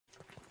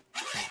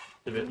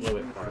A little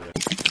bit farther.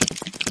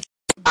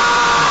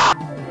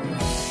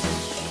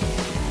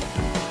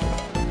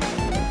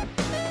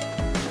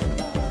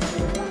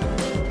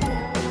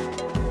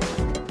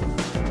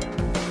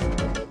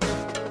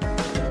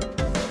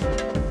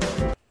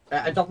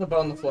 I dropped the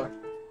bow on the floor.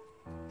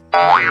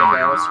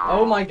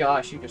 Oh my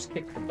gosh, you just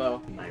kicked the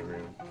bow. My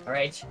room.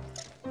 Alright.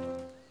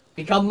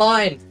 Become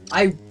mine!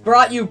 I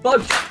brought you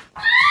bugs!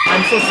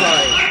 I'm so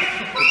sorry,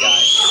 you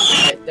guys.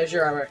 Alright, there's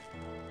your armor.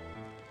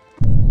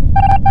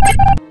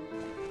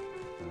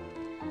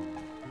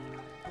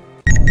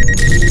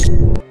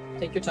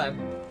 Take your time.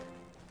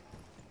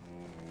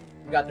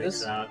 You got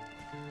this. I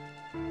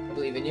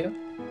believe in you.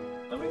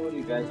 Tell me when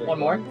you guys are. One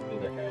more.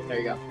 Okay. There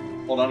you go.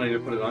 Hold on, I need to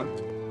put it on.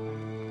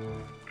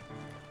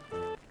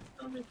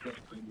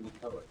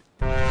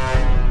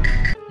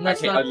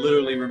 I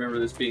literally remember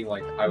this being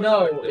like, I was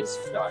No, like, it's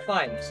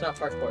fine. It's not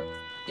parkour.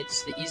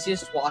 It's the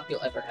easiest walk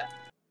you'll ever have.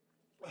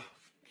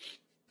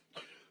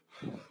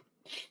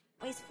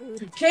 Waste food.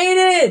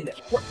 Kaden!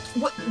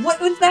 What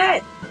was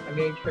that? I'm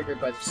getting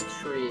triggered by this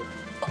tree.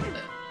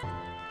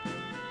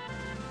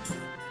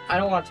 I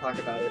don't want to talk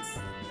about it.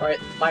 Alright,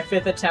 my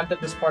 5th attempt at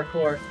this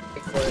parkour.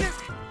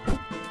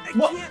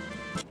 What?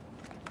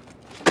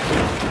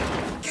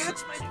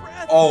 Catch my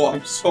breath. Oh,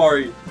 I'm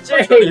sorry.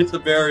 Jay! It's a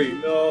berry.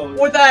 No.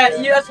 With that,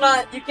 that's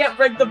not. You can't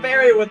break the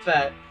barrier with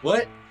that.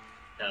 What?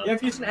 No. You have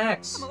to use an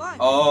axe. I'm alive.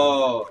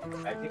 Oh,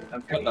 I think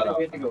I'm Cut that out.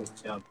 We have to go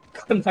jump.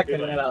 I'm not cutting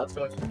that out.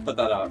 So cut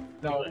that out.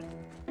 no.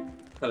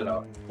 Cut it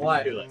out.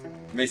 Why? Do it.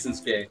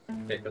 Mason's gay.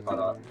 Okay, cut that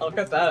out. I'll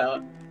cut that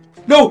out.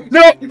 No!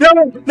 No! No!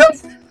 No!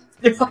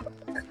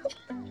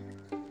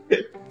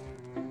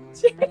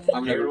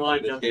 I'm never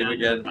playing this game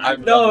again.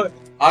 I'm No, done.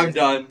 I'm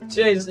done.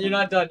 Chase, you're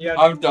not done. You have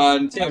I'm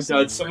done. I'm James.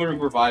 done. Someone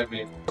revive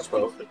me.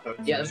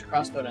 Yeah, there's a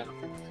crossbow now.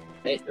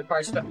 It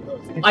requires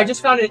I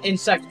just found an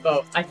insect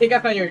boat. I think I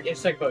found your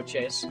insect boat,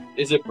 Chase.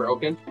 Is it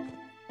broken?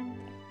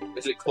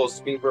 Is it close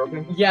to being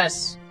broken?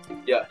 Yes.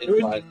 Yeah,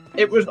 it's fine.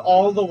 It was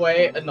all the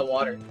way in the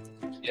water.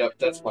 Yep,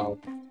 that's fine.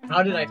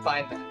 How did I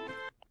find that?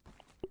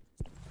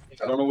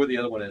 I don't know where the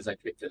other one is. I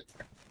kicked it.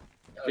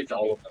 I kicked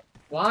all of them.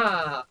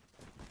 Wow.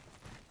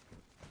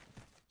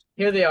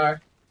 Here they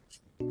are.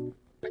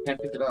 I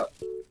can't pick it up.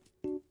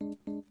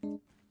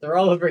 They're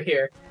all over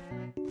here.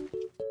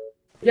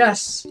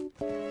 Yes!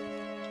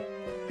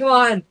 Come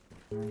on!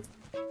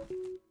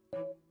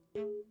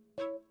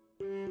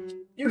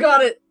 You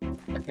got it!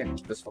 I can't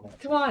pick this one up.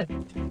 Come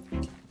on!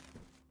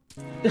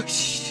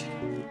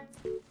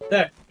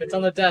 There, it's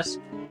on the desk.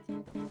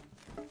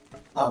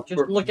 Oh,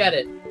 Just look at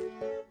it.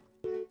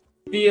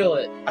 Feel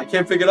it. I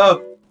can't pick it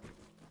up.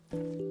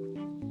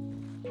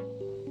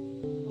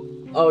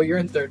 Oh, you're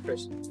in 3rd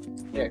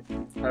person. Here.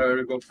 How do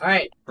I go?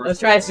 Alright, let's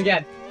try this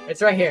again.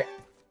 It's right here.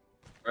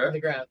 Where? On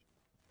the ground.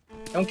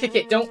 Don't kick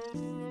it, don't.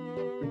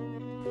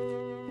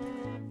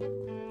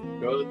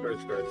 Go to the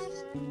first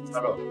person.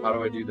 How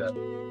do I do that?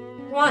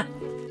 Come on.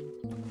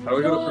 How do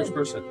I go Come to on. first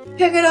person?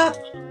 Pick it up!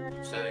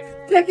 Setting.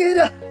 Pick it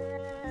up!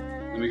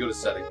 Let me go to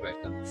settings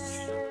right then.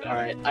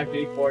 Alright, I'm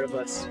getting bored of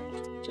this.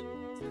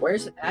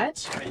 Where's it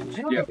at? I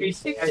don't know if you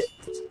kicked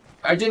it.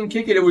 I didn't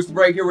kick it. It was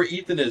right here where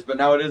Ethan is, but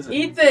now it isn't.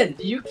 Ethan,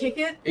 did you kick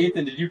it?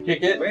 Ethan, did you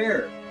kick it?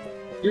 Where?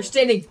 You're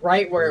standing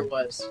right where it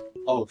was.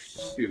 Oh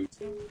shoot!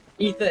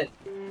 Ethan,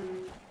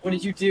 what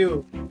did you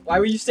do? Why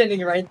were you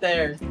standing right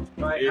there?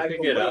 You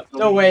pick it up.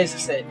 No way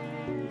is it.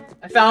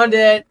 I found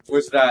it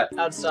Where's that?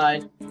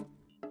 outside.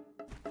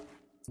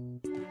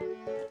 Is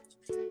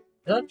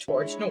that a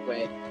torch? No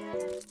way.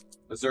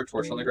 Was there a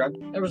torch on the ground?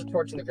 There was a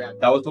torch in the ground.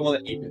 That was the one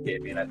that Ethan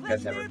gave me, and I think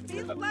I've never picked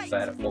it up because I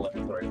had a full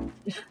inventory.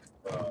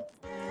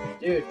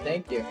 Dude,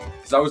 thank you.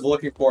 Because I was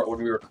looking for it when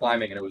we were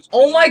climbing, and it was.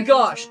 Oh my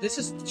gosh! This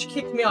has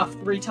kicked me off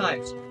 3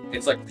 times.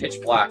 It's like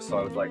pitch black, so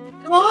I was like.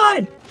 Come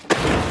on!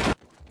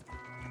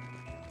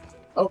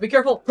 Oh, be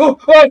careful! Oh!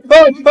 Oh!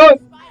 Oh! Oh!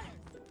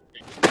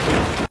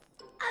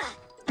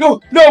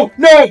 No! No!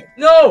 No!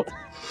 No!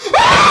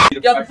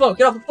 Get off the phone!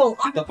 Get off the phone!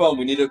 Get the phone.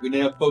 We need to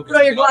focus. Put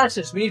on your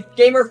glasses. We need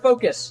gamer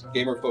focus.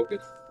 Gamer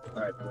focus.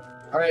 All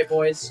right,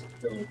 boys.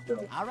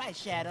 All right,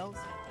 Shadows.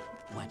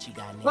 What you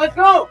got next? Let's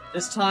go!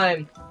 This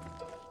time,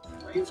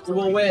 we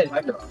will win.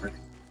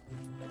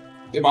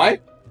 Am I?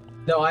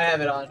 No, I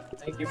have it on.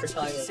 Thank you for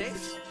telling me.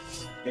 Safe.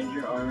 Change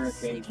your armor,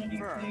 change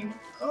anything.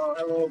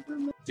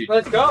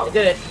 Let's go! I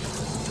did it.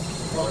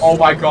 Oh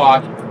my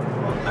god.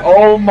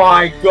 Oh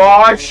my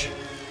gosh.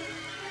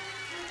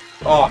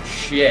 Oh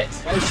shit.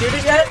 Can we shoot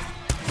it yet?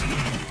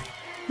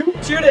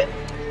 Shoot it!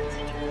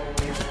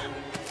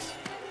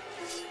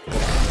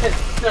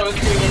 It's not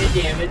doing any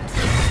damage.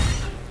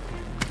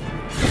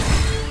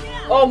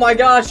 Oh my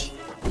gosh!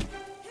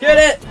 Get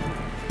it!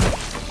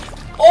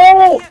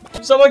 Oh!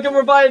 Someone can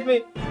revive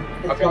me!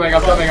 I'm coming,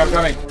 I'm coming, I'm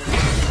coming.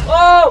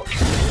 Oh!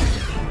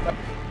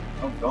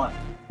 Oh god.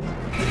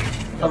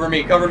 Cover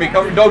me, cover me,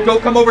 cover me.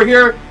 Don't come over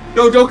here.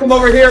 No, don't come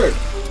over here.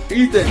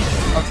 Ethan,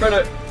 I'm trying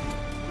to.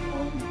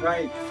 Oh,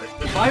 right.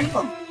 Revive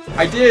them.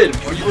 I did.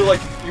 But you were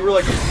like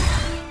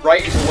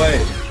right in the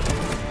way.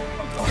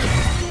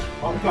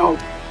 Oh no.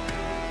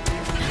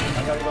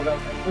 I gotta go back.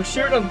 We're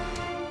shooting him.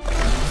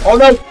 Oh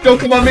no! Don't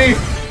come on me!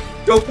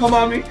 Don't come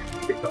on me!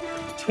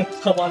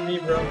 Don't come on me,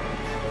 bro.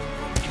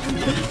 I'm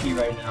busy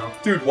right now.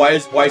 Dude, why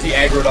is he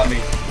aggroed on me?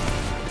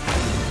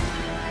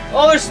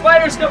 Oh, there's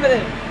spiders coming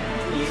in.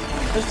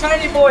 There's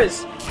tiny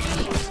boys.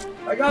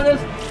 I got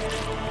this.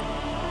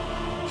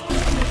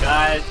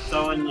 Guys,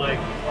 someone like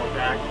go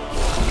back.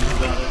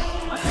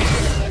 I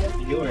have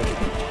to do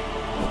it.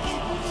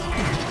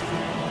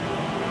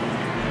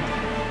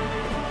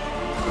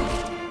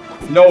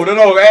 No, no,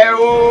 no! Hey,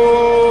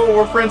 whoa,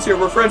 we're friends here.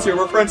 We're friends here.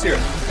 We're friends here.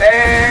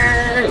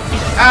 Hey!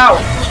 Ow!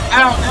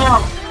 Ow!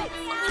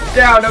 Ow!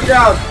 Down! I'm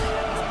down.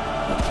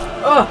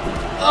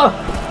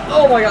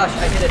 Oh my gosh!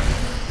 I hit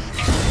it.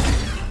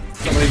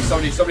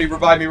 Somebody,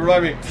 revive me!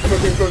 Revive me!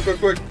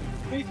 Quick!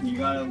 Nathan, you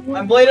gotta.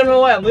 I'm bleeding him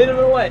away. I'm bleeding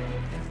him away.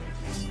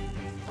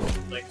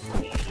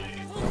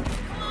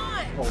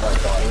 Oh my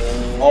god!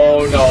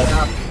 Oh no!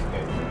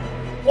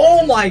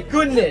 Oh my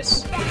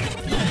goodness!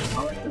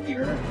 How much does he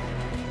hurt?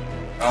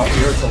 Oh, he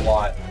hurts a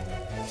lot.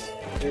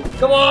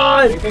 Come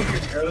on! You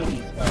think your arrows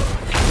and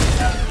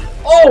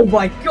stuff? Oh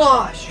my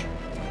gosh!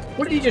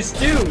 What did he just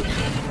do?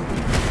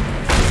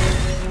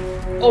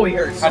 Oh, he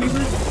hurts.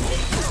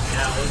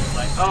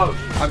 Oh,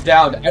 I'm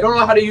down. I don't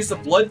know how to use the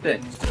blood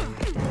thing.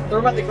 Throw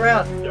him at the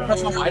ground.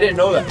 I didn't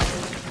know that.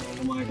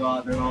 oh my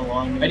god, they're all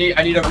on me.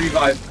 I need a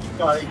revive.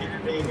 Gotta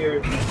get me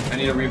here. I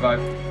need a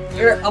revive.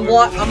 Here, I'm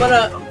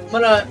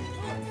gonna.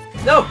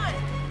 No!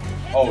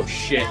 Oh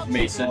shit,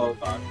 Mason. Oh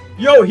god.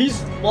 Yo,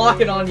 he's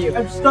locking on you.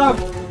 I'm stuck!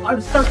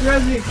 I'm stuck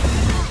resing!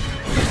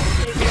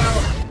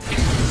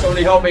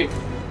 Somebody help me.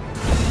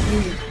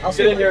 I'll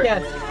see Get if in I here.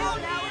 can.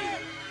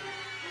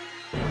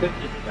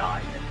 Just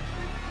die.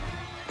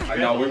 I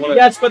know, we wanna...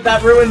 Yes, but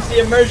that ruins the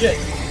immersion.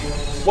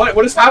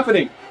 What is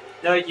happening?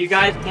 No, you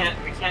guys can't.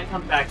 We can't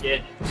come back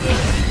in.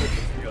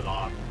 The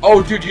off.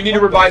 Oh, dude, you need to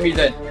revive me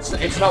then.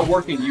 It's not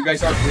working. You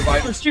guys aren't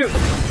reviving. Shoot!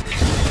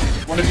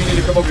 One of you need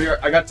to come over here.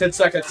 I got 10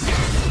 seconds.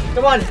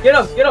 Come on, get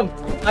him, get him.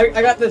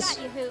 I got this.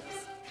 Got you,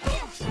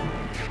 Hoops.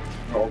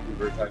 Oh, we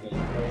were attacking.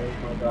 Oh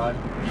my god.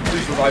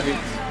 Please revive me.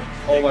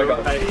 Oh my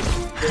god.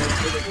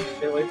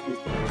 Stay away from me.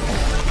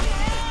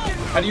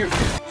 How do you...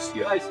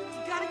 Guys,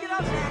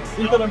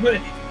 Ethan, I'm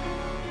hitting.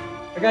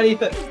 I got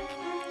Ethan.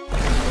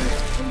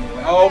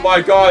 Oh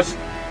my gosh.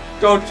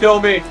 Don't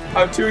kill me.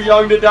 I'm too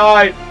young to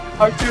die.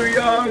 I'm too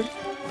young.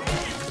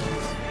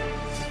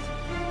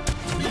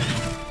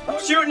 I'm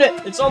shooting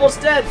it. It's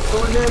almost dead.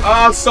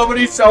 Ah,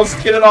 somebody else.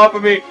 Get it off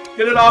of me.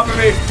 Get it off of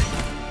me.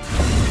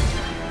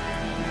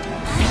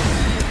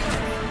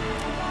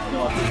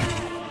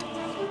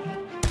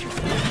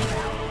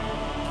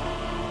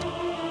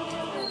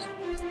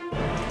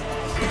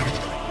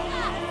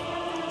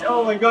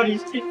 oh my god,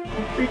 he's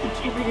freaking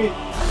cheating it.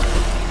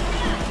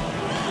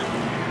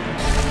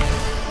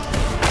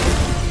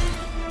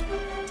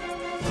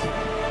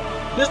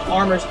 This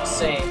armor's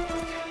insane.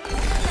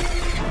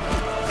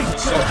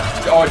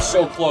 It's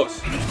so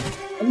close.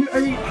 Are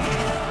you...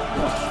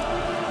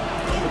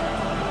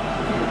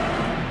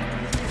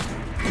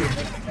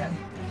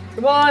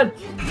 Come on.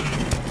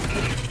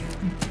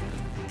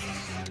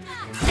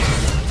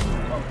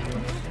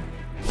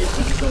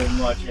 so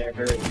much, I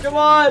heard. Come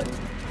on.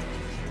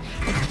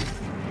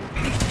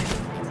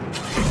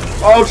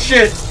 Oh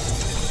shit!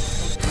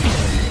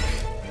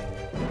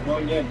 I'm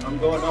going in. I'm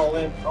going all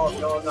in. Oh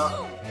no, I'm not.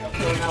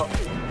 I'm going out.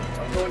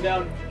 I'm going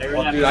down.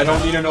 Oh, dude, I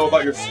don't need to know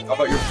about your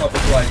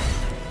public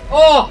life.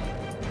 Oh!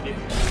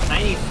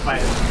 Tiny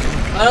spider.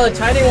 I know the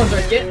tiny ones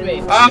are getting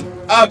me.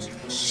 Ah!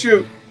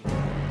 Shoot!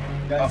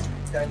 Guys.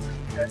 Okay,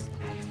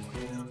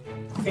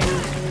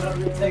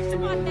 thanks to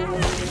me. Come on now. We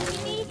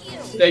need you.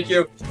 Thank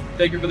you.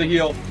 Thank you for the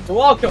heal. You're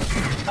welcome.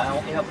 I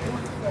only have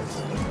one.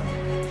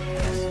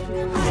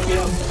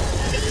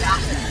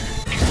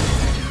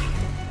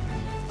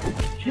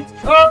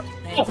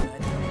 Oh!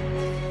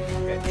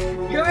 Thank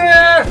you. Come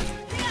here!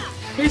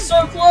 He's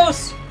so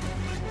close!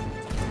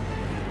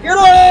 Get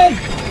on!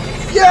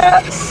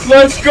 Yes!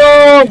 Let's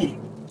go!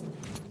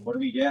 What do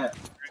we get?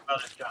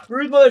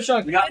 Rude mother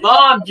chunk. We got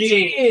mom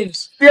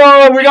jeans.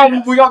 Yo,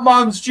 we got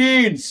mom's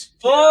jeans.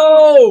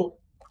 Oh!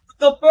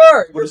 The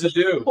fur! What does it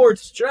do? Cord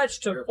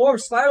stretched to form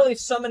spirally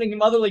summoning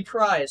motherly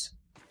cries.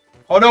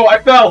 Oh no, I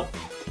fell.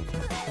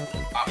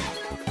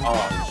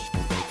 Oh